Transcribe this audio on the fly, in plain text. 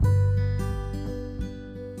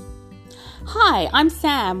Hi, I'm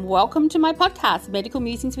Sam. Welcome to my podcast, Medical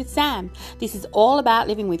Musings with Sam. This is all about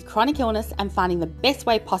living with chronic illness and finding the best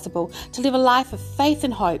way possible to live a life of faith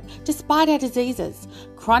and hope despite our diseases.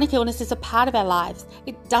 Chronic illness is a part of our lives.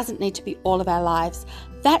 It doesn't need to be all of our lives.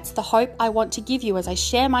 That's the hope I want to give you as I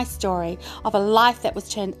share my story of a life that was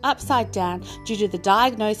turned upside down due to the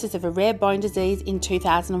diagnosis of a rare bone disease in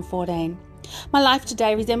 2014. My life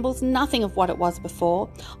today resembles nothing of what it was before.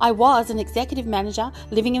 I was an executive manager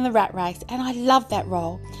living in the rat race, and I loved that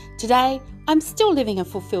role. Today, I'm still living a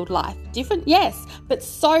fulfilled life. Different, yes, but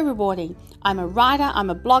so rewarding. I'm a writer, I'm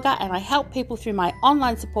a blogger, and I help people through my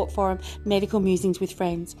online support forum, Medical Musings with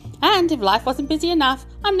Friends. And if life wasn't busy enough,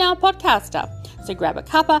 I'm now a podcaster. So grab a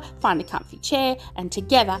cuppa, find a comfy chair, and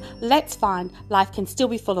together, let's find life can still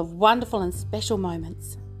be full of wonderful and special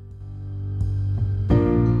moments.